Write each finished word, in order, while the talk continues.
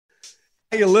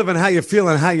How you living? How you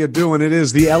feeling? How you doing? It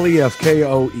is the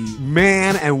Lefkoe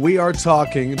man, and we are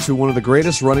talking to one of the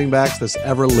greatest running backs that's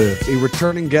ever lived. A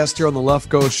returning guest here on the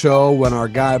Lefkoe Show when our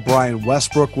guy Brian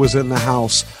Westbrook was in the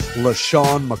house.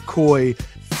 LeSean McCoy,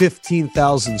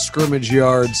 15,000 scrimmage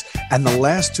yards, and the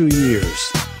last 2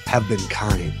 years have been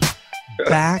kind.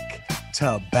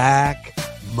 Back-to-back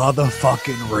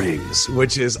motherfucking rings,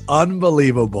 which is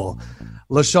unbelievable.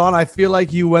 LeSean, I feel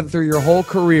like you went through your whole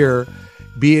career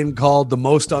being called the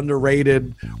most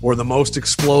underrated or the most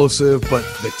explosive, but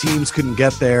the teams couldn't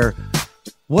get there.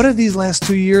 What have these last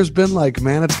 2 years been like,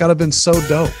 man? It's got to have been so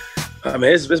dope. I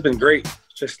mean, it's been great.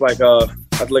 Just like I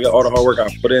feel like all the hard work I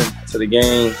put in to the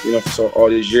game, for all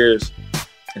these years,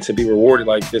 and to be rewarded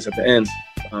like this at the end,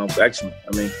 was excellent.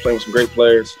 I mean, playing with some great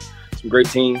players, some great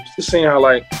teams, just seeing how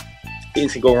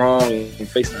things can go wrong and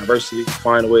facing adversity,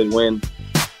 find a way to win,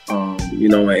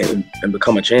 and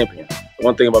become a champion.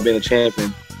 One thing about being a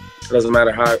champion, it doesn't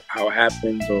matter how it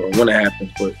happens or when it happens,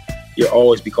 but you'll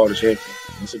always be called a champion.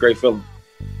 It's a great feeling.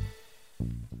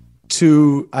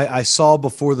 I saw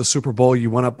before the Super Bowl,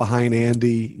 you went up behind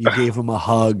Andy, you gave him a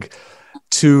hug.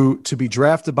 To be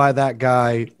drafted by that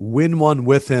guy, win one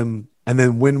with him, and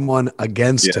then win one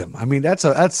against him. I mean,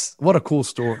 that's what a cool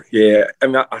story. Yeah, I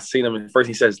mean, I seen him, and first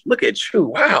he says, "Look at you,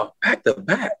 wow, back to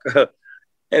back," and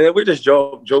then we're just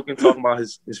joking, talking about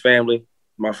his family.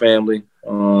 My family,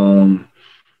 talking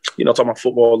about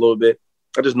football a little bit.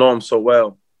 I just know him so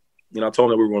well. I told him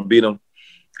that we were going to beat him.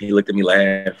 He looked at me,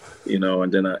 laughed,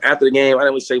 and then after the game, I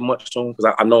didn't really say much to him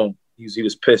because I know him. He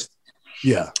was pissed.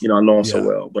 Yeah. I know him so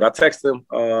well. But I texted him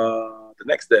the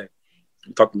next day.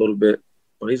 We talked a little bit.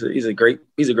 But he's a great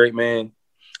man,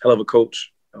 hell of a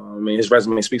coach. His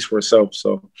resume speaks for itself.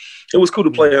 So it was cool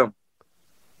to play him.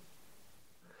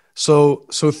 So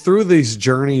through these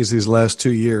journeys, these last 2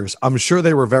 years, I'm sure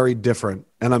they were very different,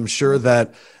 and I'm sure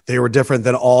that they were different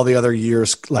than all the other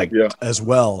years, as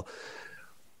well.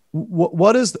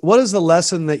 What is the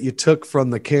lesson that you took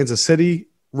from the Kansas City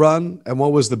run, and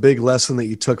what was the big lesson that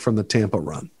you took from the Tampa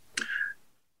run?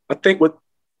 I think with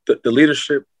the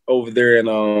leadership over there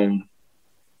in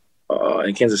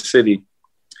Kansas City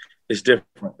is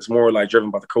different. It's more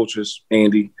driven by the coaches,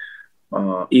 Andy,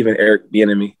 even Eric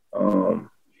Bieniemy.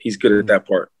 He's good at that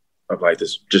part of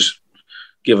this, just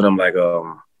giving them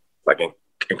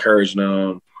encouraging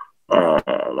them,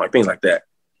 things like that.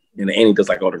 And Andy does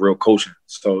all the real coaching,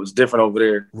 so it's different over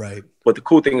there. Right. But the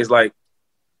cool thing is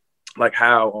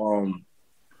how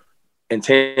in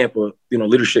Tampa,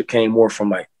 leadership came more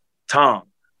from Tom,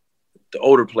 the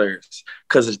older players,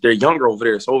 because they're younger over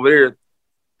there. So over there,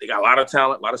 they got a lot of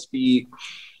talent, a lot of speed,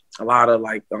 a lot of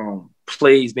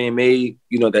plays being made,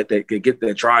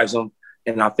 that drives them.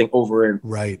 And I think over in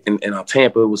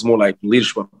Tampa, it was more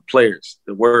leadership of the players,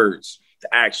 the words,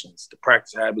 the actions, the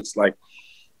practice habits.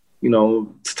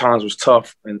 Times was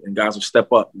tough, and guys would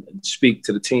step up and speak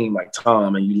to the team like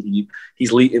Tom. And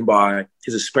he's leading by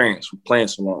his experience from playing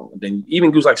so long. And then even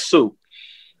dudes like Sue,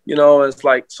 it's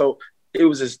so it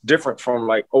was just different from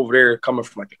over there coming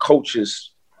from the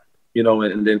coaches,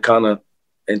 and then kind of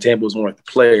in Tampa was more the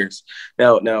players.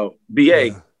 Now BA.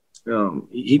 Yeah.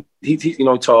 He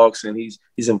talks and he's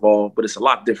involved, but it's a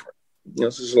lot different.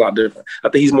 It's just a lot different. I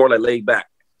think he's more laid back,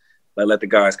 let the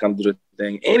guys come do the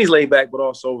thing, and he's laid back, but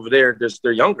also over there,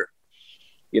 they're younger,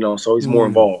 so he's more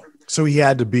involved. So he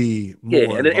had to be more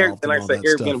and then Eric, and like I said,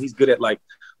 Eric, he's good at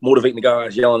motivating the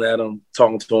guys, yelling at them,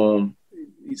 talking to them.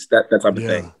 He's that type of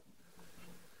thing.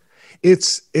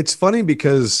 It's funny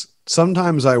because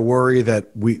sometimes I worry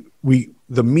that we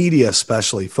the media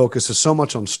especially focuses so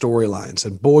much on storylines,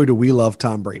 and boy, do we love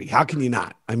Tom Brady. How can you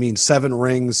not? I mean, 7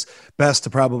 rings, best to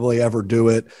probably ever do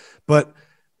it. But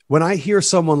when I hear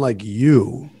someone like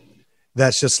you,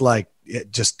 that's just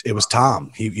it was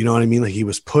Tom. You know what I mean? He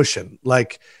was pushing.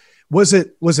 Was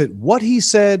it what he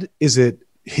said? Is it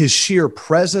his sheer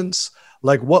presence?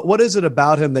 What is it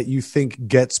about him that you think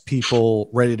gets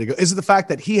people ready to go? Is it the fact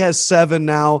that he has 7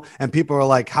 now and people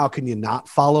are how can you not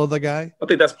follow the guy? I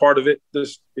think that's part of it.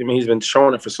 He's been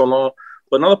showing it for so long.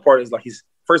 But another part is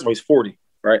first of all, he's 40,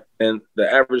 right? And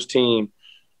the average team,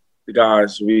 the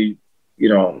guys,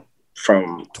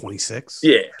 from 26,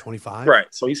 25, right?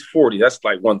 So he's 40. That's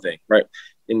one thing, right?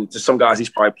 And to some guys,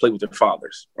 he's probably played with their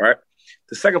fathers, right?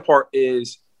 The second part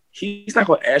is he's not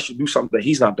going to ask you to do something that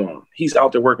he's not doing. He's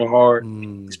out there working hard.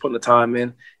 He's putting the time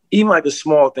in. Even the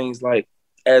small things,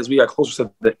 as we got closer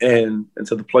to the end and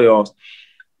to the playoffs,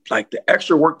 the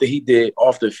extra work that he did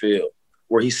off the field,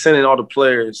 where he's sending all the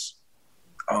players,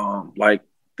 the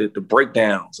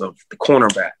breakdowns of the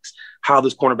cornerbacks, how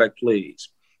this cornerback plays,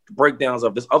 the breakdowns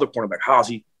of this other cornerback, how's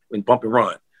he in bump and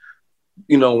run.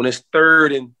 When it's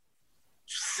 3rd and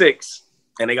 6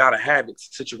 and they got a habit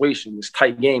situation, this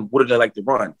tight game. What do they like to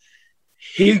run?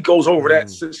 He goes over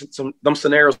them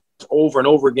scenarios over and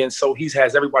over again, so he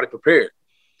has everybody prepared.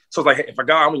 So it's like, if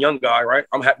I'm a young guy, right?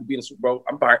 I'm happy to be in the Super Bowl.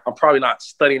 I'm probably not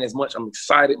studying as much. I'm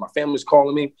excited. My family's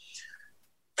calling me.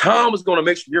 Tom is going to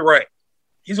make sure you're right.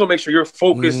 He's going to make sure you're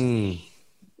focused.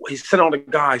 He's sending on the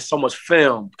guy so much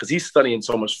film because he's studying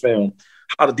so much film,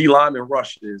 how the D lineman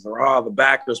rushes or how the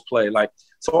backers play. Like,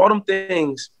 so all them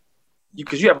things,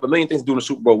 because you have a million things to do in the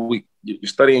Super Bowl week. You're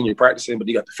studying, you're practicing, but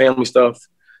you got the family stuff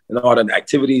and all the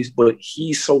activities. But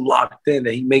he's so locked in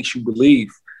that he makes you believe.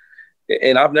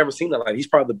 And I've never seen that. Like, he's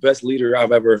probably the best leader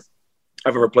I've ever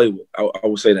played with. I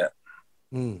would say that.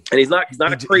 And he's not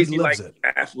crazy, like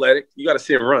athletic. You got to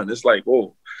see him run. It's like,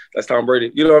 whoa, that's Tom Brady.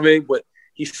 You know what I mean? But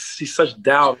he's such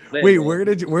doubt. Wait,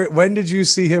 when did you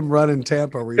see him run in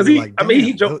Tampa?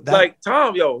 He joked like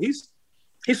Tom. Yo, he's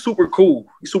super cool.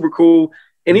 He's super cool,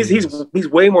 and he's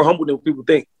way more humble than people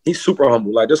think. He's super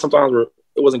humble. Like, there's sometimes where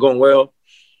it wasn't going well,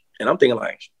 and I'm thinking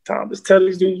like, Tom, just tell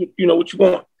these dudes, you know what you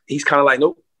want. He's kind of like,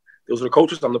 nope. Those are the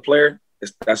coaches. I'm the player.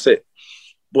 That's it.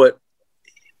 But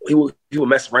he would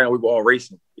mess around. We were all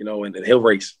racing, you know, and he'll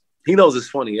race. He knows it's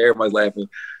funny. Everybody's laughing.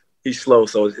 He's slow,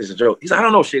 so it's a joke. He's like, I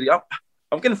don't know, Shady.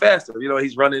 I'm getting faster. You know,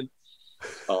 he's running.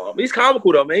 He's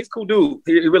comical, though, man. He's a cool dude.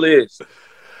 He really is.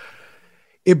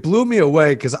 It blew me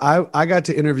away because I got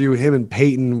to interview him and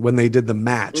Peyton when they did the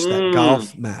match, that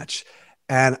golf match.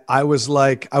 And I was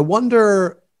like, I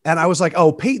wonder – and I was like,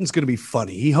 oh, Peyton's going to be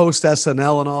funny. He hosts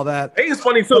SNL and all that. Peyton's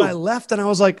funny, too. But I left and I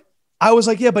was like,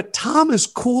 yeah, but Tom is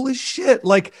cool as shit.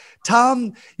 Like,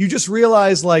 Tom, you just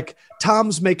realize, like,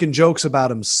 Tom's making jokes about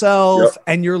himself. Yep.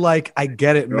 And you're like, I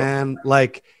get it, man.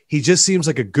 Like, he just seems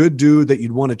like a good dude that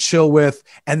you'd want to chill with.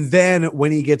 And then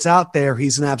when he gets out there,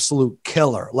 he's an absolute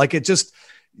killer. Like, it just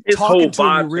 – talking to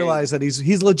him, you realize that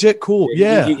he's legit cool.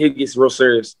 Yeah. He gets real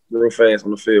serious real fast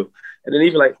on the field. And then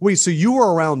even like – wait, so you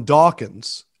were around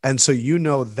Dawkins, and so you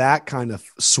know that kind of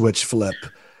switch flip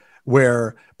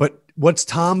but what's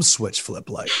Tom's switch flip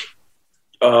like?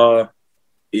 Yeah,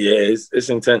 it's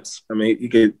intense. I mean, he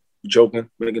get joking,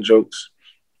 making jokes,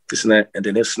 this and that, and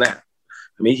then he'll snap.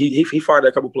 I mean, he fired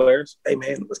a couple players. Hey,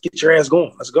 man, let's get your ass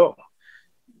going. Let's go.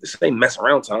 This ain't mess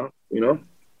around time, you know?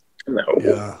 I'm like, oh,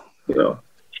 yeah. You know.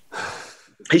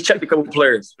 He checked a couple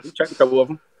players. He checked a couple of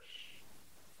them.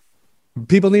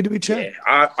 People need to be checked.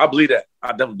 Yeah, I believe that.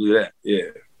 I definitely believe that. Yeah.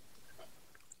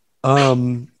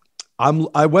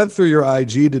 I went through your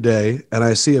IG today and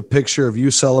I see a picture of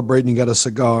you celebrating. You got a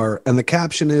cigar, and the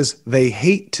caption is, "They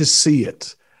hate to see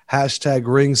it."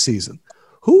 #ring season.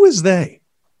 Who is they?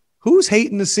 Who's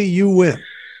hating to see you win?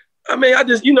 I mean, I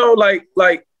just, you know, like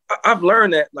I've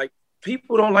learned that like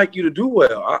people don't like you to do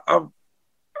well.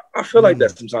 I feel like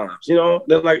that sometimes, you know.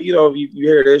 Then like, you know, you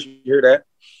hear this, you hear that.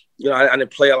 You know, I didn't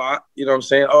play a lot. You know what I'm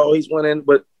saying? Oh, he's winning,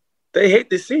 but they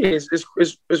hate to see it.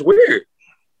 It's weird.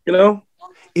 You know?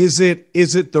 Is it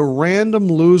the random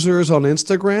losers on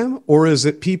Instagram, or is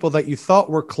it people that you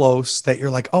thought were close that you're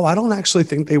like, oh, I don't actually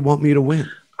think they want me to win?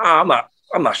 I'm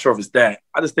not sure if it's that.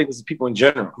 I just think it's people in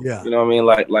general. Yeah. You know what I mean?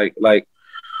 Like,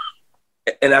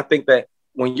 and I think that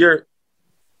when you're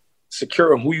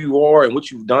secure in who you are and what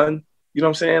you've done, you know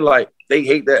what I'm saying? Like, they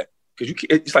hate that because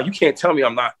it's like you can't tell me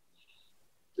I'm not.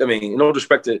 I mean, no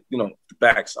disrespect to, you know, the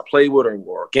backs I played with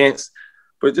or against.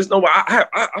 But there's nobody. I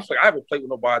feel like I haven't played with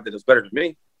nobody that is better than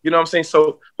me. You know what I'm saying?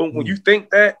 So, but when you think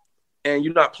that and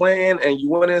you're not playing and you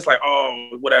win, it's like,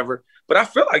 oh, whatever. But I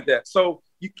feel like that. So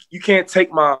you can't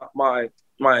take my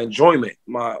enjoyment,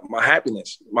 my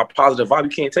happiness, my positive vibe. You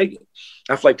can't take it.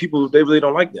 I feel like people, they really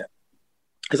don't like that.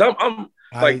 Because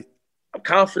I'm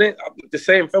confident. The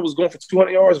same if I was going for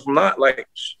 200 yards, if I'm not, like,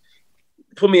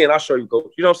 put me in, I'll show you,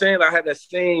 coach. You know what I'm saying? I had that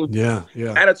same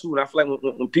attitude. And I feel like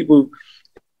when people,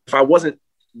 if I wasn't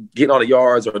getting all the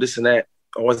yards or this and that,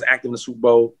 I wasn't active in the Super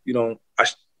Bowl, you know,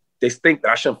 they think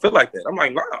that I shouldn't feel like that. I'm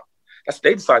like, nah, that's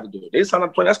they decide to do it. They decide not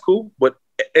to play, that's cool. But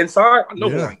inside, I know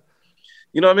why.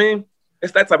 You know what I mean?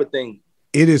 It's that type of thing.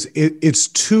 It's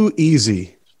too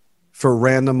easy for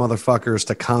random motherfuckers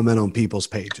to comment on people's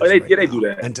pages. Oh, they do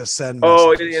that. And to send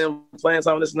messages. Oh, playing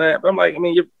something, this and that. But I'm like, I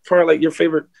mean, you're probably like your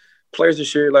favorite players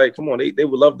this year. Like, come on, they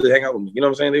would love to hang out with me. You know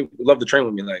what I'm saying? They would love to train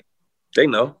with me. Like, they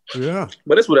know. Yeah.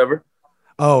 But it's whatever.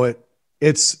 Oh,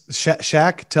 it's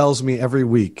Shaq tells me every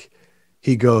week,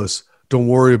 he goes, don't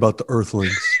worry about the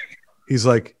earthlings. He's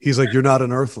like, you're not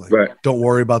an earthling. Right. Don't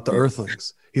worry about the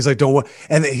earthlings. He's like, don't worry.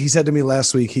 And he said to me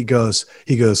last week, he goes,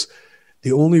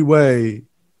 the only way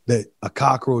that a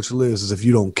cockroach lives is if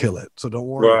you don't kill it. So don't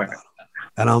worry about it.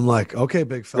 And I'm like, okay,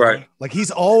 big fella. Right. Like, he's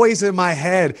always in my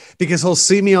head because he'll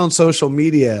see me on social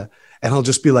media and he'll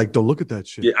just be like, "Don't look at that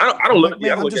shit." Yeah, I don't look. Like,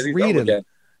 man, I don't I'm look just at it. reading. I don't look at it.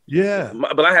 Yeah,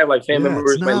 But I have like family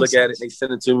members it's might look at it. nonsense. They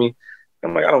send it to me.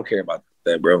 I'm like, I don't care about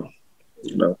that, bro.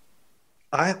 You know.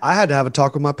 I had to have a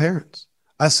talk with my parents.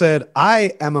 I said,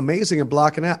 I am amazing at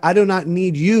blocking out. I do not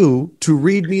need you to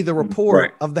read me the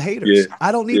report of the haters. Yeah.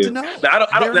 I don't need to know. Now,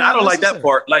 I don't like that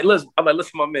part. Like, listen, I'm like,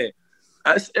 listen, my man.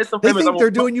 It's some they think they're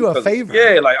doing you a favor.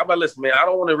 Yeah, like I'm like, listen, man, I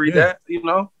don't want to read that. You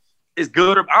know, it's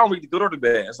good. I don't read the good or the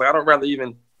bad. It's like I don't rather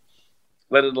even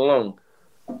let it alone.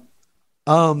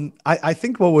 I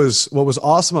think what was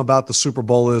awesome about the Super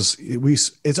Bowl is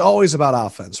it's always about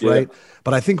offense, right? Yeah.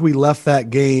 But I think we left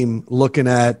that game looking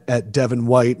at Devin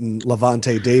White and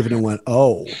Levante David and went,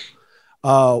 what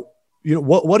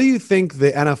do you think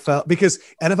the NFL, because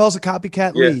NFL is a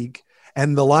copycat league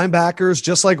and the linebackers,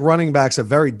 just like running backs, a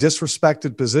very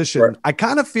disrespected position. Right. I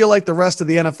kind of feel like the rest of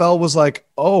the NFL was like,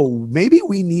 oh, maybe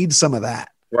we need some of that.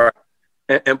 Right.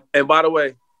 And by the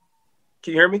way,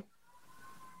 can you hear me?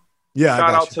 Yeah.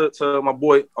 Shout out to my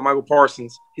boy Michael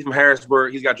Parsons. He's from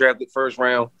Harrisburg. He's got drafted first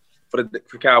round for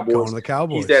Cowboys. Going to the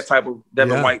Cowboys. He's that type of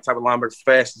Devin White type of linebacker,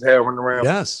 fast as hell, running around.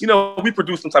 Yes. You know, we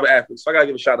produce some type of athletes, so I gotta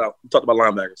give a shout out. We talked about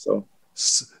linebackers, so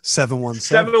 717.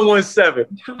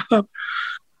 717.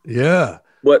 Yeah.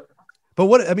 But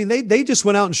what I mean, they just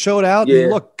went out and showed out. Yeah.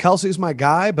 And look, Kelsey's my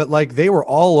guy, but like they were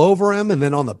all over him, and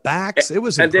then on the backs, it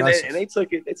was impressive. And they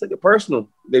took it personal.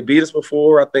 They beat us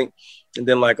before, I think, and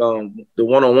then like the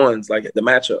one-on-ones, like the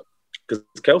matchup, because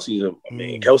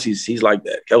Kelsey's he's like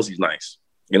that. Kelsey's nice,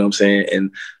 you know what I'm saying?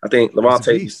 And I think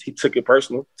Levante, he took it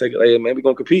personal. Take it, hey man, we're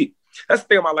gonna compete. That's the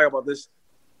thing I like about this,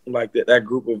 like that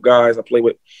group of guys I play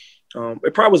with.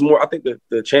 It probably was more. I think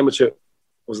the championship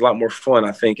was a lot more fun.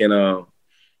 I think in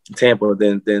Tampa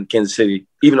than Kansas City,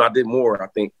 even though I did more, I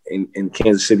think, in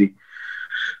Kansas City.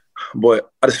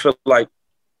 But I just feel like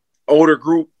older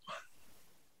group,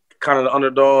 kind of the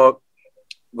underdog,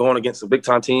 going against a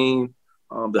big-time team,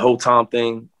 the whole Tom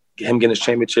thing, him getting his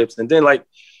championships. And then, like,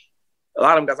 a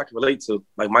lot of them guys I can relate to,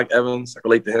 like Mike Evans, I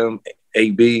relate to him,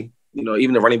 AB, you know,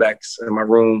 even the running backs in my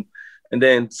room. And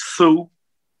then Sue,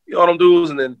 you know, them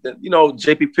dudes. And then you know,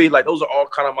 JPP, like, those are all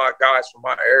kind of my guys from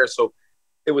my era. So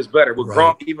it was better. With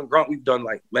Gronk, even Gronk, we've done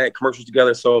like mad commercials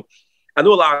together. So I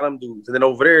knew a lot of them dudes. And then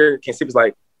over there, Kansas City was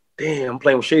like, damn, I'm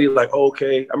playing with Shady. Like, oh,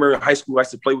 okay. I remember in high school, I used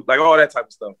to play with like all that type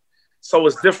of stuff. So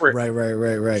it's different. Right.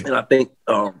 And I think,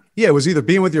 it was either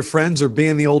being with your friends or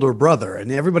being the older brother.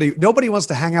 And nobody wants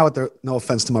to hang out with their, no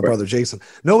offense to my brother, Jason.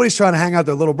 Nobody's trying to hang out with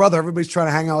their little brother. Everybody's trying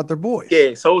to hang out with their boys.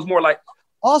 Yeah. So it was more like,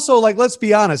 also, like, let's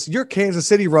be honest, your Kansas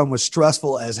City run was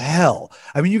stressful as hell.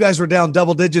 I mean, you guys were down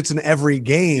double digits in every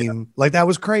game. Yeah. Like, that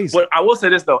was crazy. But I will say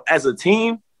this, though. As a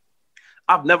team,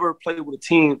 I've never played with a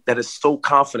team that is so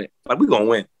confident. Like, we're going to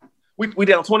win. We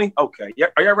down 20? Okay. Yeah.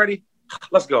 Are y'all ready?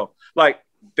 Let's go. Like,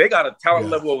 they got a talent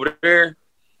level over there.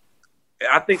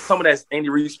 I think some of that's Andy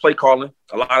Reid's play calling.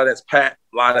 A lot of that's Pat.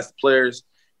 A lot of that's the players.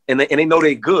 And they know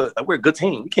they're good. Like, we're a good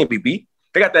team. We can't be beat.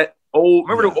 They got that old –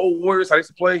 remember the old Warriors, how they used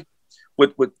to play?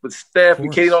 With Steph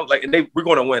and Katie, like, and we're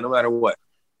going to win no matter what.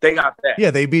 They got that. Yeah,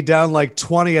 they beat down like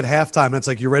 20 at halftime. And it's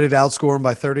like, you're ready to outscore them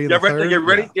by 30 in the third? You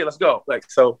ready? Yeah, let's go.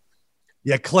 Like, so.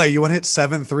 Yeah, Clay, you want to hit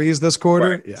 7 threes this quarter?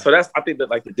 Right. Yeah. So that's, I think,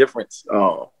 that like the difference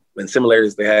and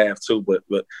similarities they have too.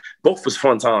 But both was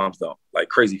fun times though, like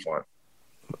crazy fun.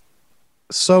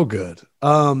 So good.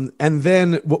 And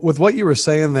then with what you were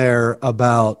saying there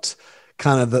about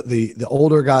kind of the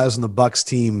older guys on the Bucks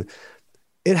team,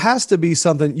 it has to be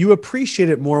something you appreciate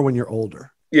it more when you're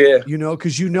older. Yeah. You know,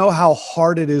 because you know how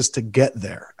hard it is to get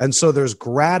there. And so there's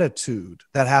gratitude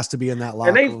that has to be in that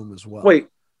locker room as well. Wait,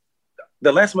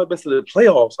 the last time I've been to the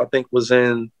playoffs, I think, was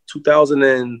in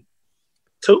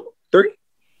 2002, 3.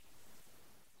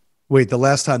 Wait, the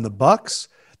last time the Bucks,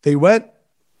 they went?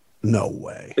 No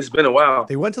way. It's been a while.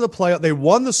 They went to the playoff. They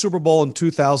won the Super Bowl in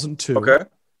 2002. Okay.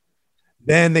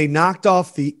 Then they knocked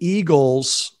off the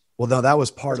Eagles. Well, no, that was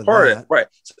part of that. Right.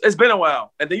 So it's been a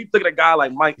while. And then you look at a guy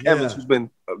like Mike Evans, who's been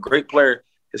a great player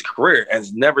his career and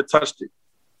has never touched it.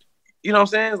 You know what I'm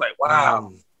saying? It's like,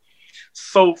 wow.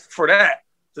 So for that,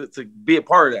 to be a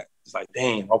part of that, it's like,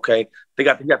 damn, okay. They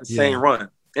got the same run.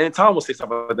 And Tom will say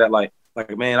something like that, like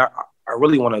man, I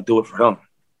really want to do it for them.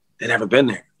 They never been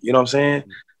there. You know what I'm saying?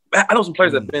 I know some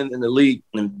players that have been in the league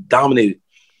and dominated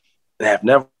and have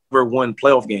never won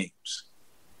playoff games.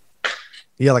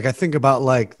 Yeah, like I think about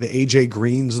like the AJ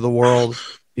Greens of the world,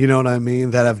 you know what I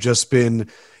mean? That have just been,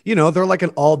 you know, they're like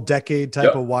an all-decade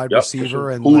type of wide receiver.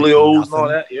 Sure. And Julio's and all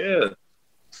that, yeah.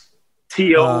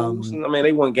 T.O.'s, I mean,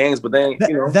 they won games, but then,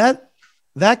 you know.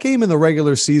 That game in the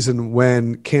regular season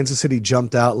when Kansas City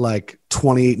jumped out like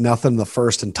 28-0 in the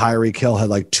first and Tyreek Hill had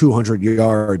like 200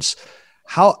 yards,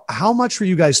 How much were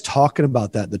you guys talking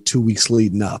about that the 2 weeks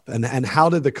leading up, and how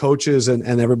did the coaches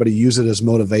and everybody use it as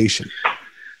motivation?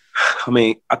 I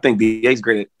mean, I think BA's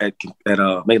great at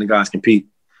making the guys compete.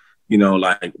 You know,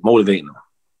 like motivating them.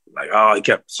 Like, oh, he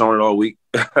kept showing it all week.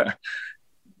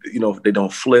 You know, they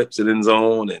don't flips it in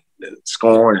zone and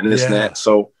scoring and this and that.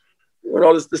 So, you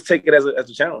know, let's take it as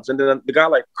a challenge. And then the guy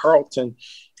like Carlton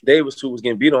Davis, who was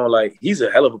getting beat on, like, he's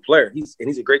a hell of a player. He's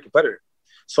a great competitor.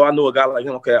 So I knew a guy like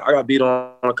him, okay, I got beat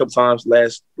on a couple times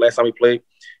last time we played.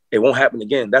 It won't happen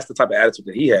again. That's the type of attitude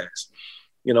that he has.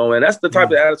 You know, and that's the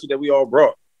type of attitude that we all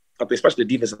brought. I think especially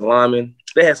the defensive linemen.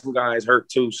 They had some guys hurt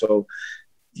too. So,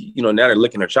 you know, now they're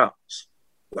licking their chops.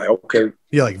 Like, okay.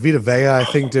 Yeah, like Vita Vea, I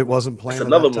think it wasn't playing. That's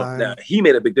another one. Now, he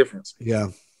made a big difference. Yeah.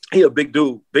 He a big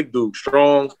dude,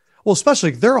 strong. Well,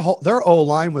 especially their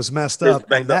O-line was messed up,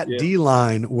 and that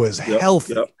D-line was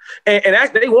healthy. Yep. And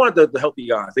actually, they wanted the healthy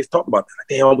guys. They talked about that. Like,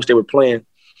 damn, I wish they were playing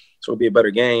so it'd be a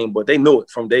better game. But they knew it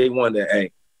from day one that,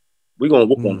 hey, we're going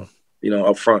to whoop on them, you know,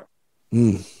 up front.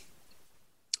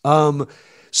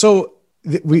 So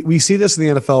we see this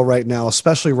in the NFL right now,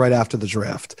 especially right after the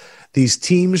draft. These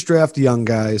teams draft young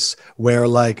guys where,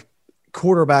 like,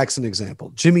 quarterback's an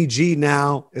example. Jimmy G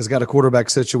now has got a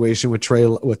quarterback situation with Trey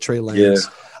Lance.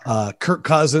 Kirk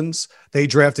Cousins, they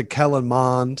drafted Kellen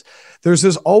Mond.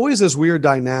 There's always this weird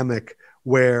dynamic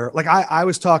where, like, I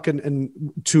was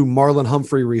talking to Marlon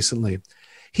Humphrey recently.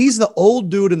 He's the old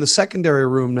dude in the secondary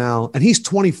room now, and he's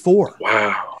 24.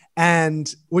 Wow.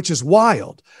 And which is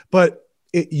wild. But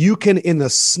you can, in the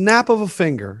snap of a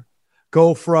finger,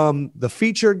 go from the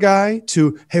featured guy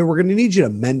to, hey, we're going to need you to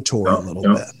mentor a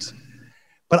little bit.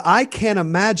 But I can't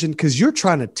imagine, because you're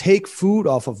trying to take food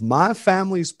off of my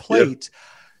family's plate.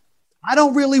 I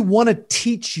don't really want to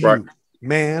teach you,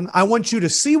 man. I want you to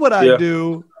see what I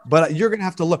do, but you're going to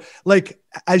have to look. Like,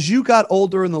 as you got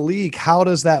older in the league, how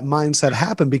does that mindset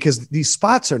happen? Because these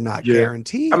spots are not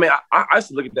guaranteed. I mean, I used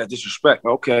to look at that disrespect.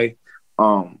 Okay.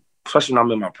 Especially when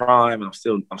I'm in my prime and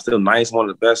I'm still nice, one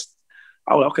of the best.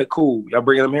 I was like, okay, cool. Y'all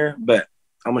bringing him here? Bet.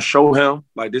 I'm going to show him,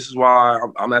 like, this is why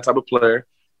I'm that type of player.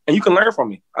 And you can learn from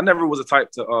me. I never was a type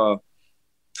to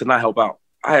not help out.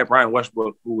 I had Brian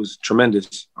Westbrook, who was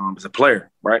tremendous as a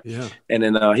player, right? Yeah. And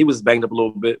then he was banged up a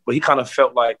little bit, but he kind of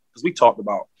felt like, because we talked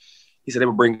about, he said they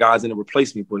would bring guys in to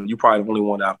replace me, but you probably the only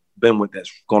one I've been with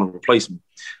that's going to replace me.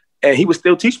 And he would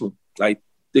still teach me, like,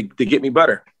 to get me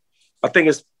better. I think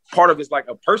it's part of it's like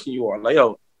a person you are. Like,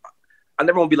 yo, I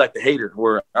never want to be like the hater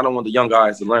where I don't want the young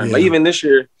guys to learn. Like, even this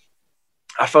year,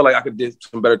 I felt like I could do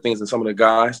some better things than some of the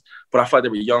guys, but I felt like they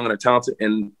were young and they're talented.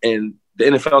 And the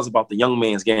NFL is about the young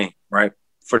man's game, right?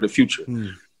 For the future.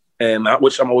 And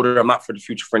which I'm older, I'm not for the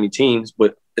future for any teams,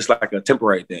 but it's like a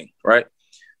temporary thing, right?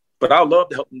 But I love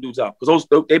to help them dudes out because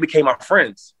they became my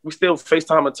friends. We still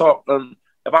FaceTime and talk.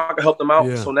 If I could help them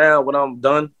out. So now when I'm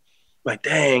done, like,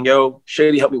 dang, yo,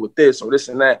 Shady helped me with this or this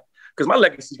and that. Because my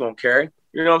legacy's going to carry.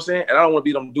 You know what I'm saying? And I don't want to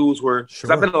be them dudes where, because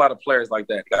I've been a lot of players like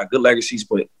that, got good legacies,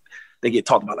 but they get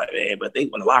talked about like, man, but they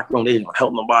in the locker room, they didn't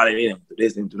help nobody, they didn't do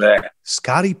this, they didn't do that.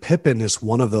 Scottie Pippen is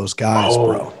one of those guys,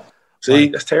 bro. See,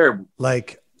 that's terrible. I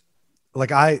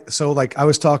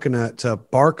was talking to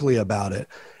Barkley about it,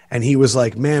 and he was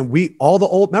like, man,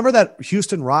 remember that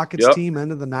Houston Rockets team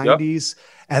end of the 90s?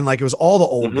 And like, it was all the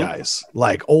old guys,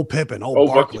 like old Pippen, old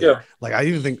Barkley. Like, I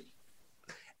even think,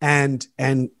 and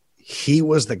he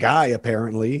was the guy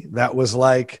apparently that was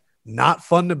like not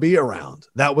fun to be around.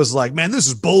 That was like, man, this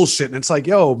is bullshit. And it's like,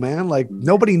 yo, man, like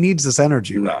nobody needs this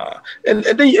energy. Nah. And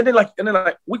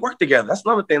then we work together. That's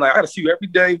another thing. Like, I got to see you every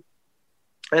day.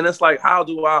 And it's like, how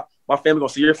do my family gonna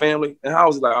see your family? And how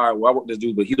is it like, all right, well, I work with this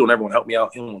dude, but he don't ever want to help me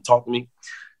out. He don't want to talk to me.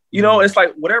 You know, it's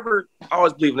like whatever. I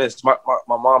always believe in this. My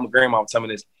mom and grandma would tell me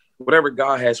this. Whatever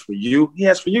God has for you, he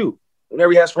has for you.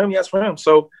 Whatever he has for him, he has for him.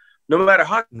 So no matter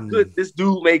how good this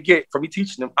dude may get from me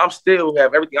teaching him, I'm still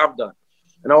have everything I've done.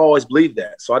 And I always believed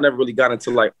that. So I never really got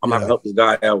into like, I'm not gonna help this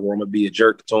guy out or I'm gonna be a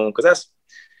jerk to him. Because that's,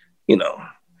 you know,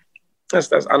 that's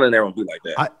I don't ever be like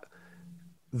that.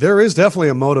 There is definitely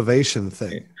a motivation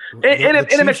thing. And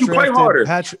it makes you play harder.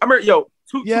 I remember,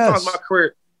 two times in my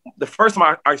career, the first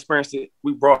time I experienced it,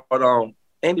 we brought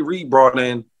Andy Reid brought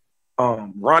in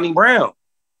Ronnie Brown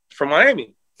from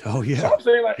Miami. Oh, yeah. So I'm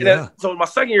saying, like, so my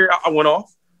second year, I went off.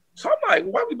 So I'm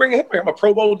like, why are we bringing him here? I'm a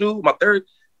Pro Bowl dude. My third,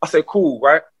 I said, cool,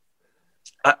 right?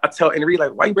 I tell Andy Reid,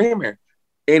 like, why you bring him here?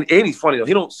 And he's funny, though.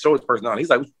 He don't show his personality. He's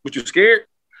like, what, you scared?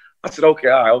 I said, okay,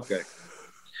 all right, okay.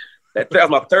 That was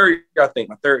my third year, I think,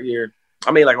 my third year.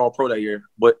 I made like all pro that year,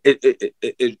 but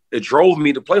it drove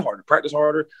me to play harder, practice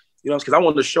harder, you know, because I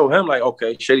wanted to show him like,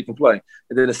 okay, Shady can play.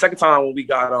 And then the second time when we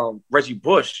got Reggie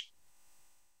Bush,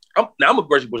 I'm a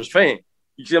Reggie Bush fan.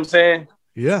 You see what I'm saying?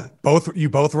 Yeah. You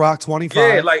both rock 25.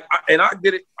 Yeah, like, I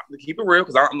did it to keep it real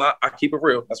because I keep it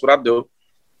real. That's what I do.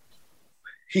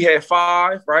 He had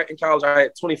 5, right? In college, I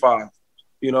had 25,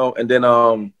 and then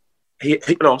I'm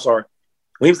sorry.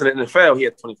 When he was in the NFL, he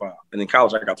had 25. And in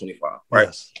college, I got 25, right?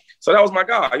 Yes. So that was my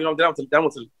guy. Then I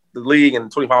went to the league,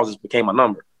 and 25 just became my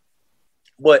number.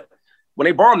 But when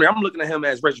they brought him there, I'm looking at him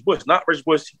as Reggie Bush, not Reggie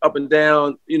Bush up and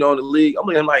down, in the league. I'm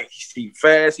looking at him like he's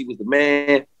fast. He was the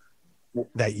man.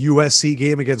 That USC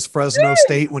game against Fresno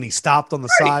State when he stopped on the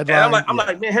sideline. I'm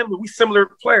like, man, we similar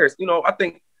players. I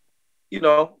think,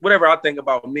 whatever I think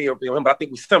about me or him, but I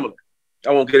think we're similar. I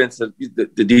won't get into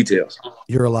the details.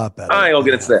 You're a lot better. I ain't gonna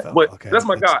get into that, but that's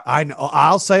my guy. I know.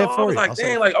 I'll say it for you. Like,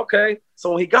 dang, like, okay.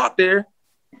 So when he got there,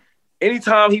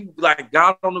 anytime he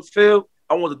got on the field,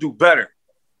 I wanted to do better.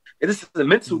 And this is a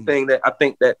mental thing that I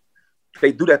think that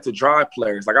they do that to drive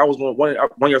players. Like I was one year I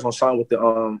was on sign with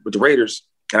the Raiders,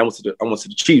 and I went to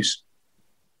the Chiefs,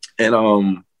 and I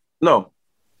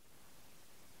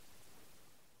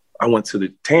went to the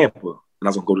Tampa. And I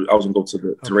was gonna go to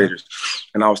the Raiders,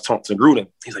 and I was talking to Gruden.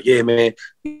 He's like, "Yeah, man,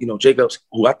 Jacobs,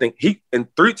 who I think he in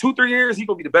 3 years he's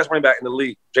gonna be the best running back in the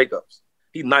league. Jacobs,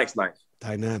 he's nice,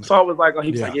 dynamic." So I was like,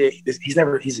 he was like, "Yeah,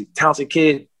 he's a talented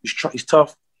kid. He's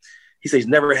tough." He said he's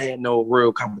never had no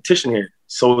real competition here,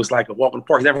 so it's like a walk in the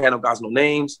park. He's never had no guys, no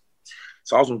names.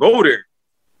 So I was gonna go there,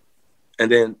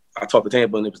 and then I talked to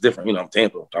Tampa, and it was different. I'm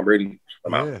Tampa, Tom Brady,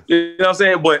 I'm out. You know what I'm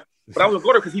saying? But I was gonna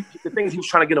go there because the thing is he was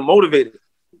trying to get him motivated.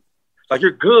 Like,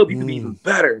 you're good, but you can be even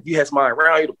better. If you had somebody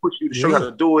around you to push you, to show you how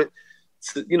to do it,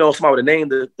 somebody with a name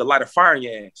to light a fire in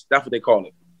your ass. That's what they call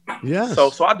it. Yeah. So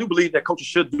I do believe that coaches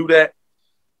should do that.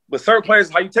 But certain players,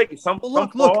 how you take it.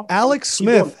 Look. Alex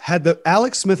Smith had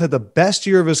the best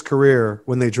year of his career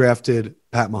when they drafted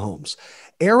Pat Mahomes.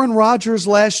 Aaron Rodgers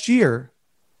last year,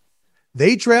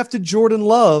 they drafted Jordan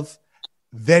Love.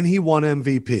 Then he won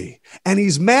MVP, and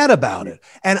he's mad about it.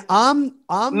 And I'm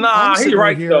he's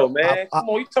right here, though, man. Come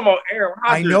on, you talking about Aaron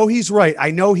Rodgers?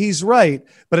 I know he's right.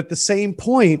 But at the same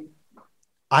point,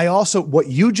 what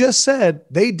you just said,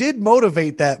 they did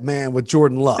motivate that man with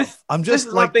Jordan Love. I'm just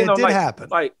like, that did happen.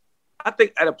 Like, I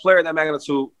think at a player of that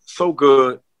magnitude, so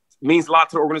good, means a lot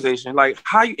to the organization. Like,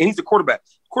 and he's a quarterback.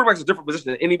 Quarterback's a different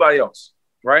position than anybody else,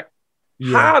 right?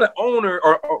 Yeah. How the owner,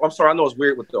 or I'm sorry, I know it's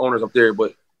weird with the owners up there,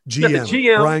 but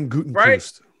GM, Brian Gutekunst,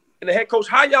 right? And the head coach,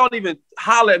 how y'all don't even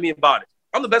holler at me about it?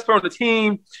 I'm the best player on the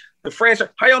team, the franchise.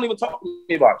 How y'all don't even talk to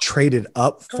me about it? Traded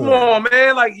up for Come on,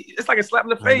 man. Like, it's like a slap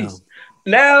in the face.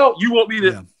 Now you want me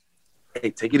to, hey,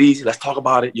 take it easy. Let's talk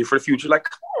about it. You're for the future. Like,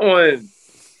 come on.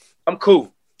 I'm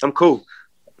cool. Because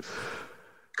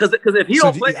if he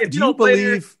don't play, if you don't play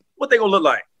there, what they gonna look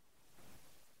like?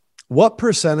 What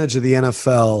percentage of the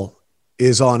NFL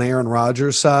is on Aaron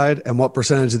Rodgers' side, and what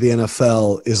percentage of the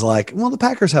NFL is like, well, the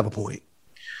Packers have a point?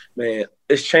 Man,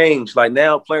 it's changed. Like,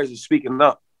 now players are speaking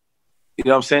up. You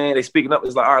know what I'm saying? They speaking up.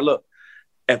 It's like, all right, look,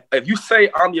 if you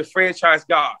say I'm your franchise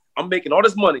guy, I'm making all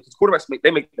this money because quarterbacks make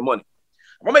the money.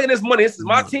 If I'm making this money, this is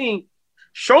my team.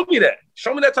 Show me that.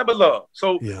 Show me that type of love.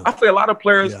 So I feel a lot of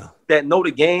players that know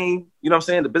the game, you know what I'm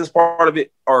saying, the business part of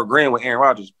it, are agreeing with Aaron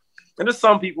Rodgers. And there's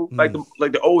some people like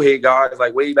the old head guys,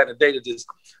 like way back in the day,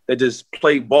 that just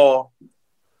play ball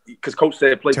because coach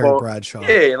said play Terry ball. Bradshaw.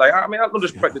 Yeah, like, I mean, I don't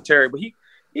disrespect to Terry, but he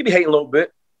be hating a little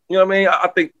bit. You know what I mean? I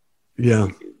think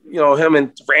him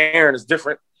and Aaron is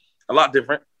different, a lot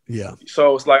different. Yeah.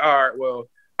 So it's like, all right, well,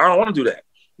 I don't want to do that.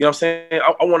 You know what I'm saying?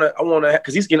 I want to,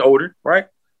 because he's getting older, right?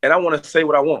 And I want to say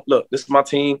what I want. Look, this is my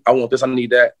team. I want this. I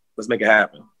need that. Let's make it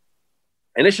happen.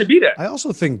 And it should be that.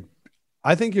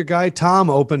 I think your guy Tom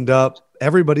opened up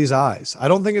everybody's eyes. I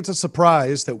don't think it's a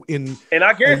surprise that and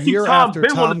I guarantee Tom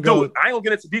been wanting to do it. I ain't gonna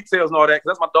get into details and all that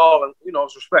because that's my dog, and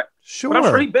it's respect. Sure, but I'm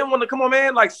sure he been wanting to come on,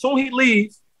 man. Like, soon he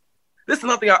leaves. This is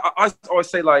nothing I always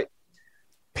say. Like,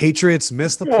 Patriots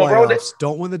miss the playoffs,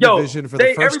 don't win the division for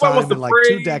the first time in like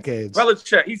 2 decades.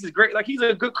 Belichick, he's great. Like, he's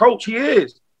a good coach. He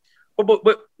is. But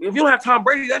if you don't have Tom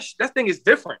Brady, that thing is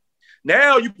different.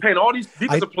 Now you paying all these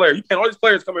defensive players. You paying all these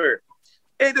players come here.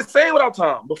 And the same without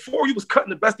Tom. Before, you was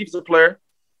cutting the best defensive player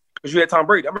because you had Tom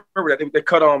Brady. I remember that they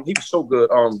cut he was so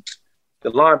good.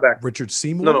 The linebacker Richard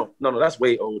Seymour. No, that's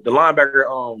way old. The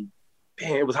linebacker.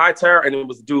 It was Hightower, and it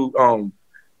was the dude.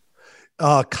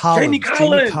 Jamie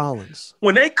Collins.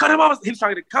 When they cut him off, he was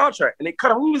trying to get a contract, and they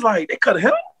cut him. He was like, they cut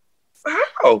him.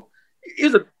 How? He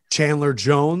was a Chandler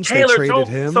Jones. They traded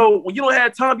him. So when you don't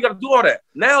have time, you got to do all that.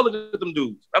 Now look at them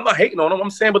dudes. I'm not hating on them. I'm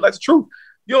saying, but that's the truth.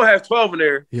 You don't have 12 in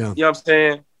there. Yeah. You know what I'm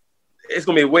saying? It's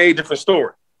going to be a way different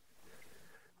story.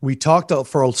 We talked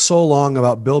for so long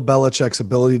about Bill Belichick's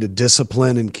ability to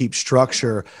discipline and keep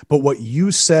structure. But what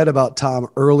you said about Tom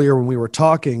earlier when we were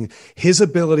talking, his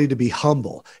ability to be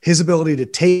humble, his ability to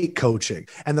take coaching,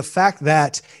 and the fact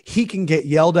that he can get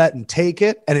yelled at and take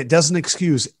it, and it doesn't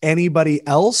excuse anybody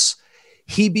else,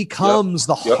 he becomes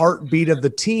the heartbeat of the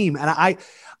team. And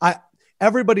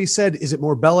everybody said, is it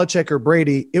more Belichick or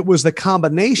Brady? It was the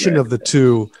combination of the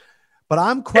two. But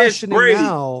I'm questioning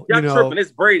now. Tripping.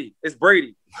 It's Brady. It's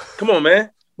Brady. Come on, man.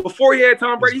 Before he had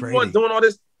Tom Brady, he wasn't doing all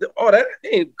this. All that.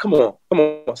 Come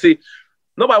on. See,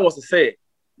 nobody wants to say it,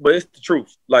 but it's the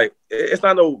truth. Like, it's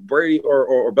not no Brady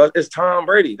or it's Tom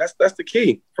Brady. That's the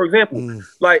key. For example,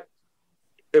 like,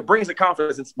 it brings the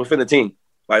confidence within the team.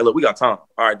 Like, look, we got Tom.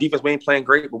 All right, defense, we ain't playing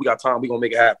great, but we got Tom. We gonna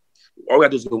make it happen. All we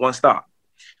gotta do is get one stop,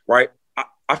 right?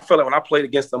 I feel like when I played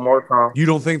against them all the time. You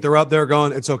don't think they're up there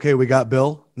going, it's okay, we got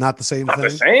Bill? Not the same thing? Not the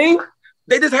same.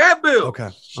 They just had Bill. Okay.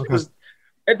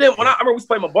 And then when I remember we was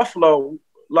playing with Buffalo,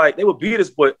 like, they would beat us,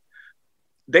 but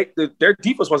their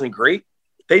defense wasn't great.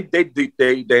 They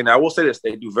and I will say this,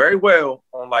 they do very well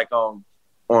on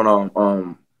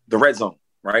the red zone,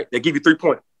 right? They give you 3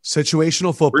 points.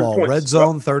 Situational football, 3 points, red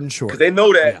zone, third and short. Because they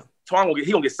know that Tom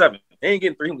he gonna get 7. He ain't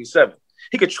getting 3, he gonna get 7.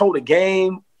 He control the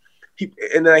game.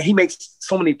 He makes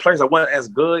so many players that weren't as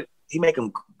good. He make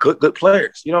them good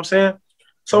players. You know what I'm saying?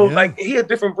 So like, he a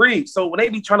different breed. So when they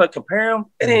be trying to compare him,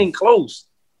 it ain't close.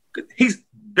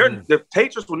 The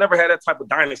Patriots will never have that type of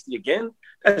dynasty again.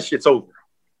 That shit's over.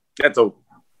 That's over.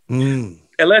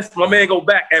 Unless my man go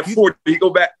back at 40, he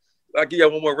go back. I'll give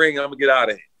you one more ring and I'm gonna get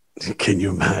out of here. Can you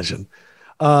imagine?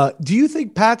 Do you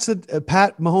think Pat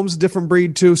Mahomes a different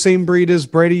breed too? Same breed as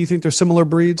Brady? You think they're similar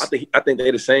breeds? I think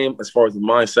they're the same as far as the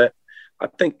mindset. I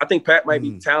think Pat might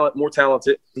be more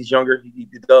talented. He's younger. He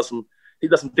does some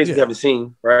things we haven't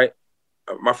seen, right?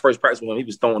 My first practice with him, he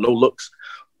was throwing no looks.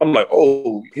 I'm like,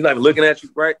 oh, he's not even looking at you,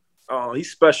 right?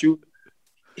 He's special.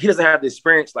 He doesn't have the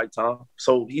experience like Tom,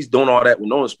 so he's doing all that with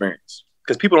no experience.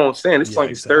 Because people don't understand, it's like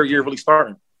his third year really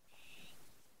starting.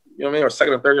 You know what I mean? Or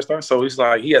second or third year starting. So he's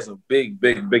like, he has a big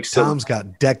ceiling. Tom's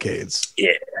got decades.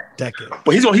 Yeah. Decades.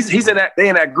 But he's in that, they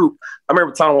in that group. I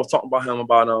remember Tom was talking about him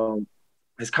about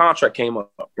his contract came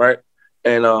up, right?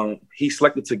 And he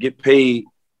selected to get paid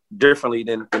differently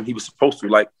than he was supposed to.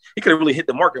 Like, he could have really hit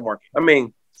the market. I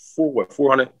mean, for what,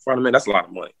 400 million? That's a lot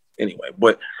of money anyway.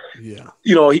 But,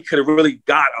 he could have really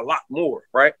got a lot more,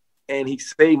 right? And he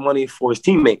saved money for his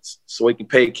teammates so he can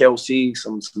pay Kelsey,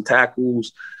 some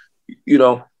tackles,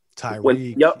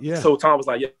 Tyreek. So Tom was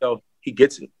like, he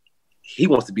gets it. He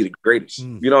wants to be the greatest.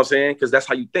 You know what I'm saying? Because that's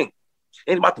how you think.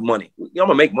 Ain't about the money. I'm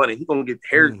gonna make money. He's gonna get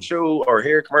hair show or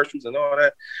hair commercials and all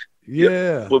that.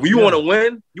 Yeah. But if you want to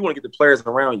win, you want to get the players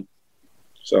around you.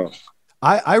 So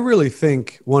I really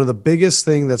think one of the biggest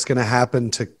thing that's going to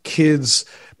happen to kids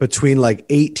between like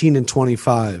 18 and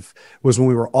 25 was when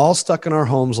we were all stuck in our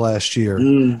homes last year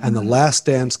and The Last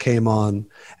Dance came on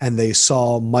and they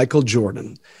saw Michael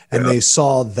Jordan and they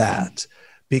saw that,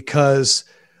 because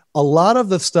a lot of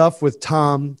the stuff with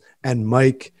Tom and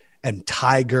Mike and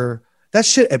Tiger, that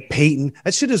shit at Peyton,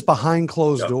 that shit is behind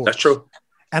closed doors. That's true.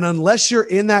 And unless you're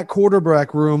in that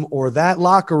quarterback room or that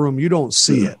locker room, you don't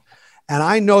see it. And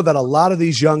I know that a lot of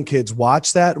these young kids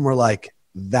watch that and we're like,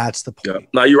 that's the point.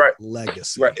 No, you're right.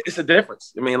 Legacy. Right. It's a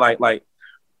difference. I mean, like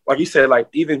you said, like,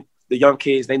 even the young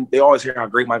kids, they always hear how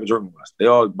great Michael Jordan was. They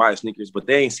all buy sneakers, but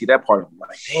they ain't see that part of him.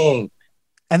 Like, dang.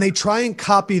 And they try and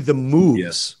copy the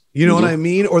moves. You know what I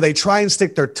mean? Or they try and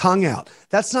stick their tongue out.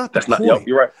 That's not the point.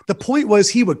 You're right. The point was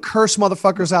he would curse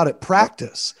motherfuckers out at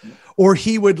practice. Or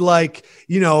he would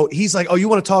he's like, oh, you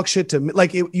want to talk shit to me?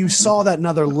 Like, you saw that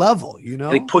another level,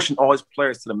 And he pushing all his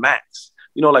players to the max.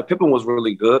 Like Pippen was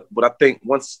really good. But I think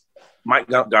once Mike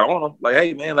got on him, like,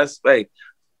 hey, man,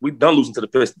 we done losing to the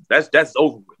Pistons. That's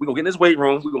over with. We're going to get in this weight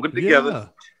room. We're going to get it together.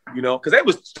 Because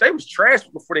they was trash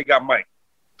before they got Mike.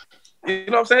 You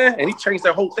know what I'm saying? And he changed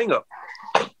that whole thing up.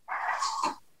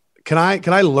 Can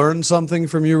I learn something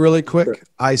from you really quick? Sure.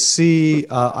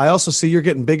 I also see you're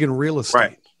getting big in real estate.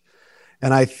 Right.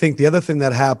 And I think the other thing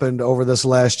that happened over this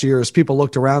last year is people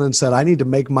looked around and said, I need to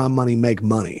make my money make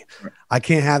money. Right. I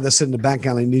can't have this in the bank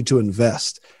account. I need to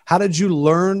invest. How did you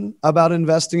learn about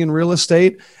investing in real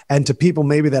estate? And to people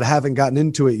maybe that haven't gotten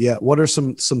into it yet, what are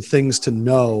some things to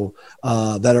know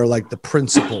that are like the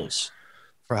principles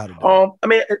for how to do it? I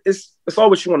mean, it's all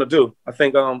what you want to do. I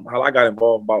think how I got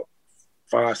involved about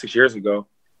 5-6 years ago,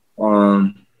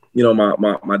 my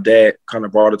dad kind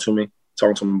of brought it to me,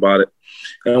 talking to him about it.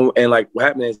 And like what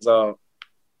happened is now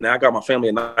I got my family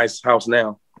a nice house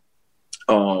now.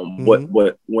 But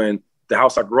when the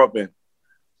house I grew up in,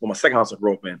 my second house I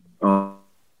grew up in, bought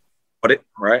it,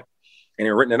 right? and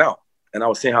then written it out. And I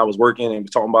was seeing how it was working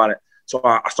and talking about it. So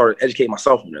I started educating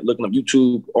myself on it, looking up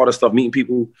YouTube, all that stuff, meeting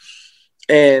people.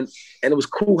 And it was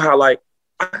cool how, like,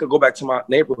 I could go back to my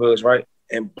neighborhoods, right,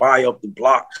 and buy up the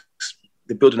blocks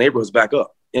to build the neighborhoods back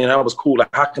up. And that was cool.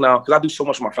 Like, how can I, because I do so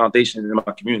much for my foundation and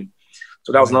my community.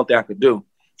 So that was another thing I could do.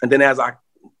 And then as I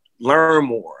learn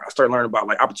more, I started learning about,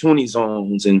 like, opportunity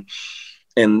zones. And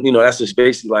you know, that's just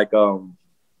basically like the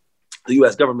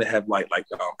U.S. government have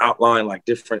outlined, like,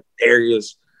 different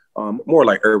areas, more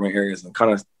like urban areas and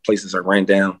kind of places are ran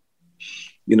down.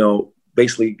 You know,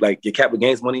 basically, like, your capital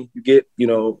gains money you get, you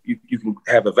know, you can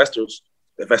have investors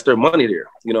invest their money there.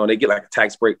 You know, and they get like a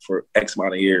tax break for X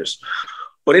amount of years.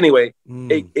 But anyway,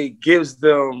 it gives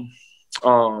them,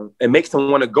 it makes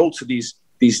them want to go to these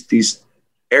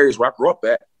areas where I grew up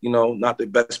at, you know, not the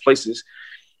best places,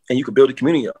 and you could build a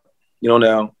community up, you know,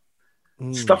 now.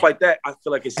 Stuff like that, I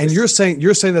feel like it's. And you're saying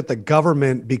that the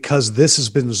government, because this has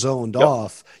been zoned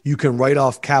off, you can write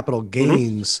off capital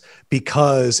gains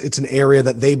because it's an area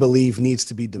that they believe needs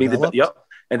to be developed.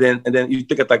 And then you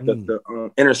think of like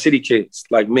the inner city kids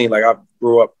like me. Like, I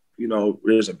grew up, you know,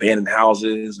 there's abandoned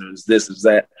houses, there's this, there's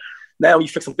that. Now you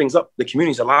fix some things up, the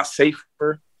community's a lot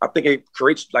safer. I think it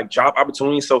creates like job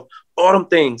opportunities. So all them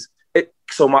things.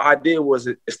 So my idea was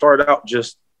it started out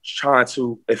just trying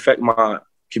to affect my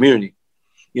community.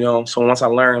 You know, so once I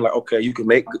learned, like, okay, you can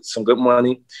make some good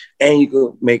money and you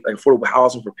can make like affordable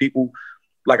housing for people.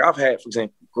 Like I've had, for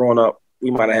example, growing up,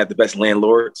 we might have had the best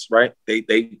landlords, right?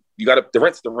 You got the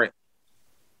rent's the rent,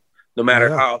 no matter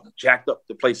how jacked up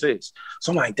the place is.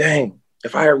 So I'm like, dang,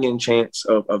 if I ever get a chance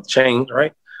of change,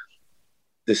 right?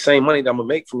 The same money that I'm gonna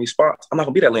make from these spots, I'm not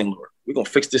gonna be that landlord. We're gonna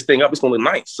fix this thing up. It's gonna look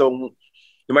nice. So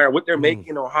no matter what they're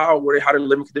making or how their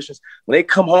living conditions, when they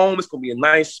come home, it's gonna be a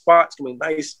nice spot. It's gonna be a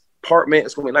nice apartment.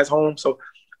 It's gonna be a nice home. So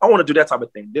I want to do that type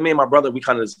of thing. Then me and my brother, we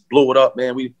kind of just blew it up,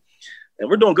 man.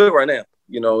 We're doing good right now,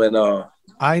 you know. And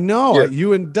I know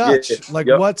you and Dutch.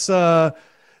 What's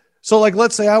so like,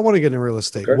 let's say I want to get into real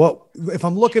estate. Okay. What if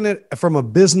I'm looking at from a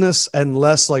business and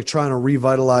less like trying to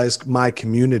revitalize my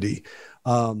community?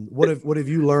 What have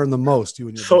you learned the most? You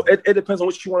and your so it depends on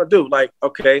what you want to do. like,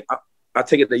 okay, I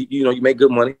take it that you make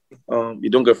good money. You're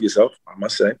doing good for yourself, I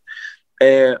must say.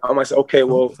 And I might say, okay,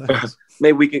 well,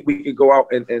 maybe we could go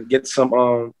out and get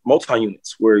some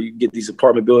multi-units where you get these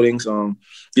apartment buildings,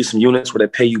 get some units where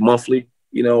they pay you monthly.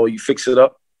 You know, you fix it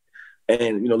up,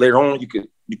 and you know later on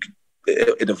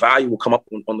the value will come up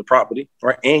on the property,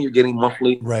 right? And you're getting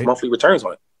monthly returns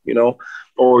on it. You know,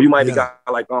 or you might be got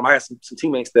like I have some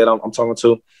teammates that I'm talking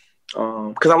to,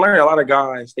 because I learned a lot of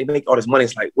guys, they make all this money.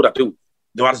 It's like, what I do?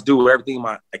 Do I just do everything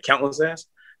my accountant says?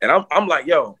 And I'm like,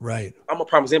 yo, I'm a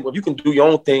prime example. If you can do your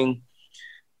own thing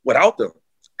without them,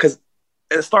 because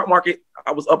in the stock market,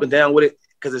 I was up and down with it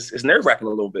because it's nerve wracking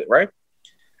a little bit, right?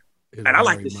 And I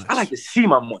like this. I like to see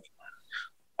my money.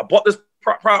 I bought this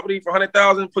property for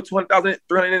 $100,000, put $200,000 in,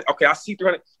 $300,000 in. Okay, I see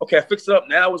 $300,000. Okay, I fixed it up.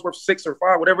 Now it's worth $6 or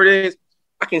 $5, whatever it is.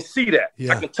 I can see that.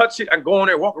 I can touch it. I can go in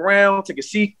there, walk around, take a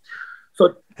seat.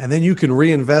 So, and then you can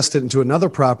reinvest it into another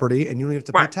property, and you don't have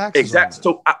to pay taxes. Exactly.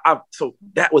 So so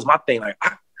that was my thing. Like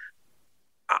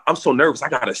I'm so nervous. I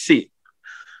gotta see it.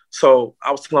 So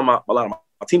I was telling a lot of my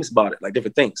teams about it, like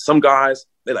different things. Some guys,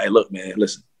 they're like, look, man,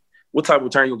 listen, what type of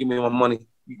return you gonna give me on my money?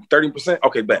 30%?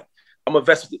 Okay, bet. I'm gonna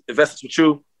invest with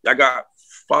you. I got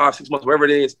 5-6 months, whatever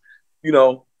it is, you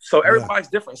know. So everybody's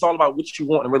different. It's all about what you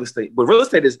want in real estate. But real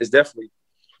estate is definitely,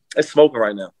 it's smoking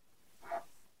right now.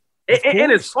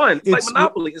 And it's fun. It's like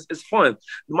Monopoly. It's fun.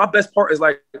 My best part is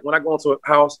like when I go into a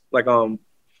house, like and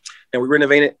we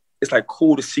renovate it. It's like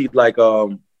cool to see like I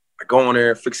go in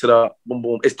there, fix it up, boom,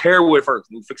 boom. It's terrible at first.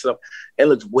 You fix it up, it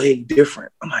looks way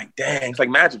different. I'm like, dang, it's like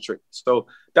magic trick. So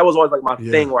that was always like my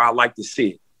thing where I like to see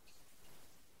it.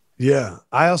 Yeah.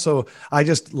 I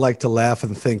just like to laugh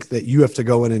and think that you have to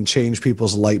go in and change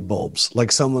people's light bulbs.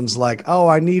 Like someone's like, oh,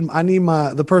 I need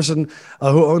the person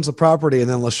who owns the property. And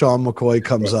then LeSean McCoy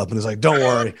comes up and is like, don't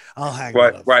worry, I'll hang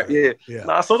it up. Right. Yeah.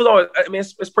 Nah, so it was always, I mean,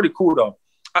 it's pretty cool though.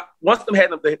 Once they had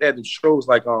them shows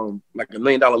like $1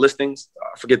 million listings.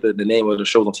 I forget the name of the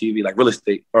shows on TV, like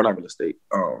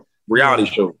reality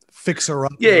show. Fixer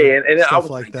Up. Yeah. And I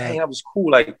was like, dang, that was cool.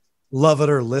 Like, love it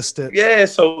or list it. Yeah,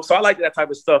 so I like that type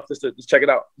of stuff just to check it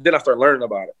out. Then I start learning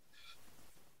about it.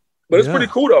 But it's pretty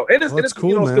cool though. And it's cool,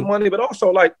 you know, it's good money, but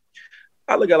also like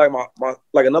I look at like my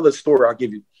like another story I'll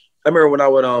give you. I remember when I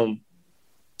would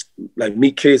like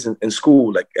meet kids in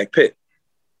school, like at Pitt,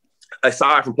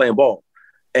 aside from playing ball.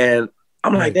 And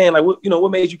I'm like, damn, like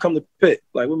what made you come to Pitt?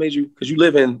 Like what made you, because you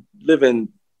live in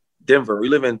Denver,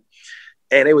 and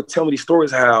they would tell me these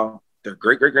stories how their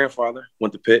great-great-grandfather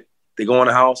went to Pitt. They go in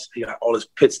the house, he got all this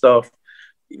Pitt stuff.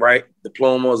 right?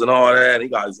 Diplomas and all that. He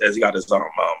got his what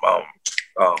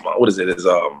is it? His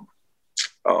the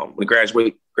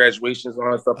graduations and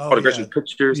all that stuff, all the graduation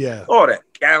pictures, all that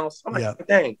gowns. I'm like,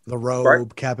 dang, the robe,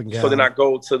 right? cap and gown. So then I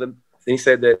go to the. He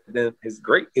said that then his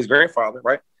grandfather,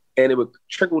 right, and it would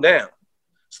trickle down.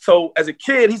 So as a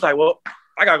kid, he's like, well,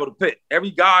 I gotta go to Pitt. Every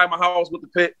guy in my house went to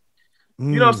Pitt. You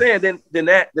know what I'm saying? Then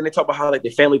they talk about how like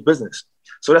their family business.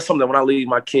 So that's something that when I leave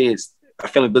my kids, a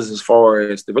family business as far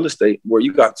as the real estate, where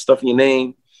you got stuff in your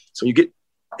name. So you get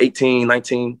 18,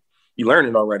 19, you learn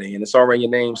it already, and it's already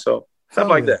in your name. So stuff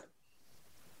like that.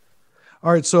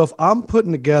 All right. So if I'm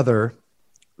putting together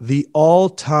the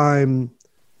all-time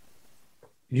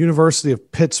University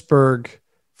of Pittsburgh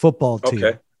football team.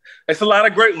 Okay. It's a lot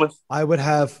of great ones. I would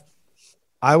have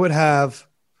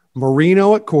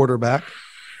Marino at quarterback.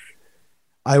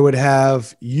 I would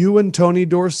have you and Tony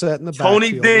Dorsett in the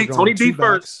backfield. Tony D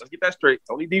first. Let's get that straight.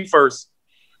 Tony D first.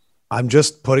 I'm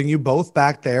just putting you both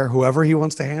back there, whoever he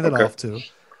wants to hand it off to.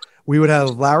 We would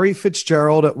have Larry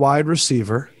Fitzgerald at wide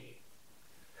receiver.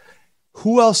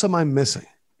 Who else am I missing?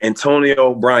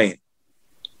 Antonio Bryant,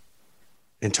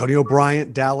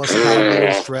 Dallas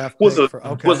Cowboys draft was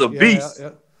a beast. Yeah.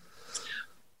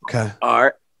 Okay. All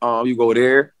right. You go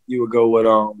there. You would go with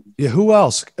who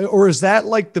else? Or is that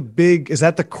like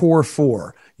the core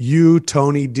four? You,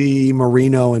 Tony D,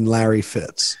 Marino, and Larry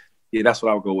Fitz. Yeah, that's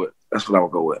what I would go with.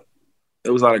 It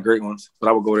was a lot of great ones, but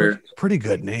I would go there. Pretty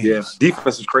good names. Yeah,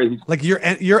 defense was crazy. Like your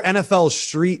NFL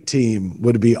street team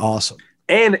would be awesome.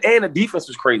 And the defense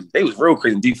was crazy. They was real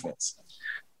crazy in defense.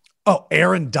 Oh,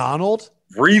 Aaron Donald?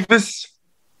 Revis.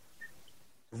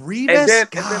 And then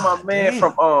my man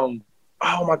from oh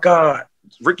my God,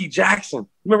 Ricky Jackson.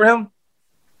 Remember him?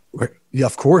 Yeah,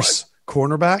 of course.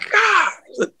 Cornerback. God,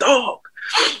 he was a dog.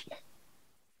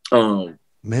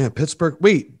 Man, Pittsburgh.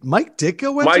 Wait, Mike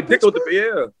Ditka went to Pittsburgh?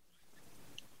 Yeah.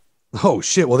 Oh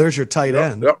shit! Well, there's your tight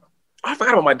end. Yep. I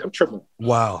forgot about I'm tripping.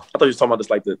 Wow. I thought you were talking about just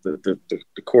like the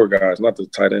core guys, not the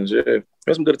tight ends. Yeah,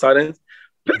 there's some good tight ends.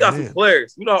 Pitt got some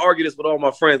players. You know, I argue this with all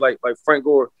my friends, like Frank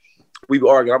Gore. We be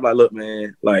arguing. I'm like, look,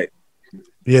 man, like,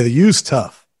 yeah, the U's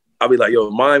tough. I'll be like,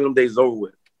 yo, mine them days is over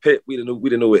with. Pitt, we the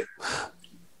new it.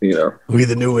 You know, we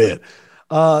the new it.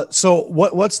 So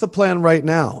what's the plan right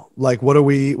now? Like, what are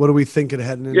we thinking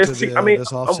heading into this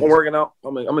offseason? I'm working out.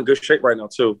 I'm in good shape right now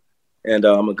too, and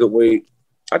I'm in good weight.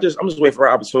 I'm just waiting for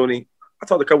an opportunity. I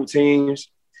talked to a couple teams.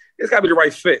 It's got to be the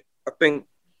right fit. I think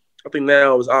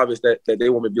now it's obvious that they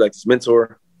want me to be like this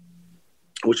mentor,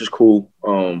 which is cool.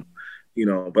 You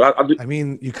know, but I do. I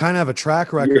mean, you kind of have a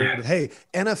track record. Yeah. Hey,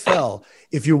 NFL,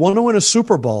 if you want to win a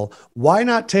Super Bowl, why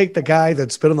not take the guy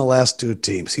that's been on the last two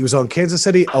teams? He was on Kansas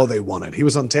City. Oh, they won it. He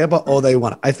was on Tampa. Oh, they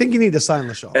won it. I think you need to sign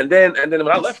LeSean. And then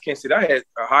when I left Kansas City, I had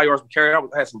a high yards per carry. I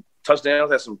had some touchdowns,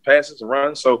 had some passes and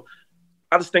runs. So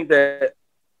I just think that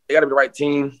they got to be the right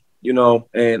team, you know,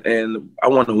 and I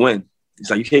want to win. It's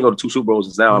like you can't go to 2 Super Bowls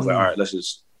and now. I was like, all right, let's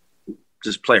just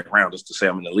play around just to say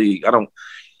I'm in the league. I don't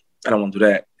want to do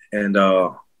that. And,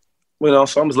 you know,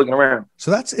 so I'm just looking around.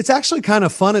 So it's actually kind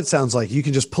of fun. It sounds like you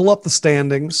can just pull up the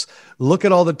standings, look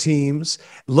at all the teams,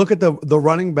 look at the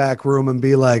running back room and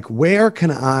be like, where can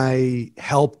I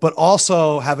help, but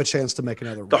also have a chance to make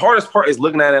another run? The hardest part is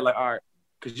looking at it like, all right,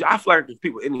 because I feel like there's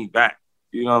people in me back,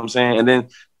 you know what I'm saying? And then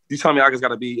you tell me I just got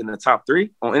to be in the top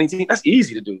 3 on any team. That's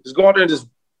easy to do. Just go out there and just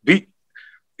beat,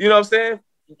 you know what I'm saying?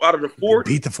 Out of the 4th.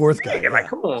 Beat the 4th guy. Yeah, like,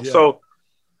 come on. Yeah. So,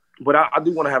 but I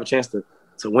do want to have a chance to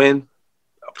win,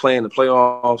 play in the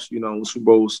playoffs, you know, Super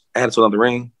Bowls, add to another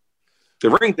ring. The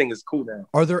ring thing is cool now.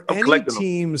 Are there any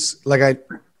teams like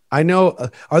I know?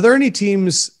 Are there any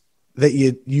teams that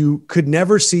you could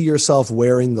never see yourself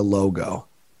wearing the logo?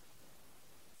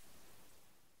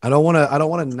 I don't want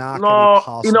to knock any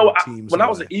possible you know, teams. When I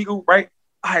was an Eagle, right,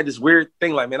 I had this weird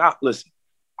thing like, man, I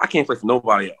can't play for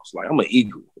nobody else. Like, I'm an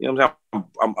Eagle. You know what I'm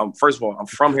saying? I'm first of all, I'm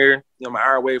from here. You know, I'm an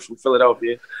hour away from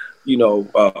Philadelphia. You know,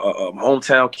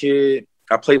 hometown kid.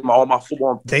 I played all my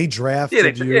football. They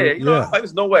drafted you. Yeah, you know, like,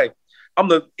 there's no way. I'm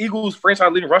the Eagles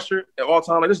franchise leading rusher at all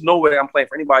time. Like, there's no way I'm playing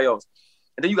for anybody else.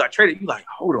 And then you got traded. You like,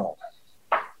 hold on.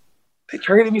 They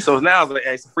traded me. So now it's like,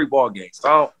 hey, it's a free ball game.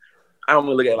 So I don't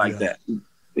really look at it like that.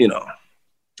 You know,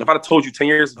 if I'd have told you 10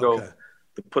 years ago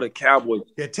to put a Cowboy.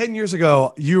 Yeah, 10 years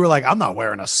ago, you were like, I'm not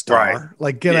wearing a star. Right.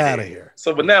 Like, get out of here.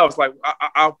 So, but now it's like,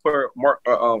 I'll put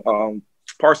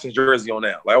Parsons jersey on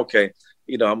now. Like, okay,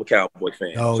 you know, I'm a Cowboy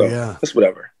fan. Oh, so yeah. It's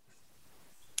whatever.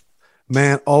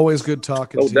 Man, always good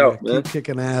talking to you. Man. Keep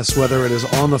kicking ass, whether it is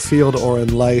on the field or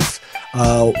in life.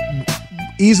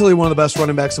 Easily one of the best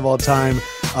running backs of all time.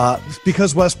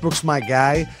 Because Westbrook's my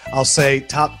guy, I'll say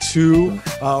top 2.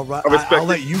 I'll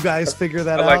let you guys figure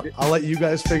that out. I'll let you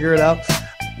guys figure it out.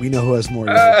 We know who has more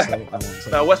yards. So I won't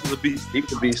say. No, West was a beast. He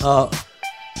was a beast.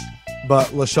 But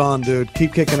LeSean, dude,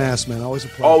 keep kicking ass, man. Always a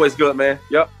pleasure. Always good, man.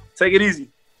 Yep. Take it easy.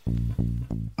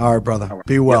 All right, brother. All right.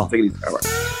 Be well. Yep, take it easy. All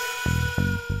right.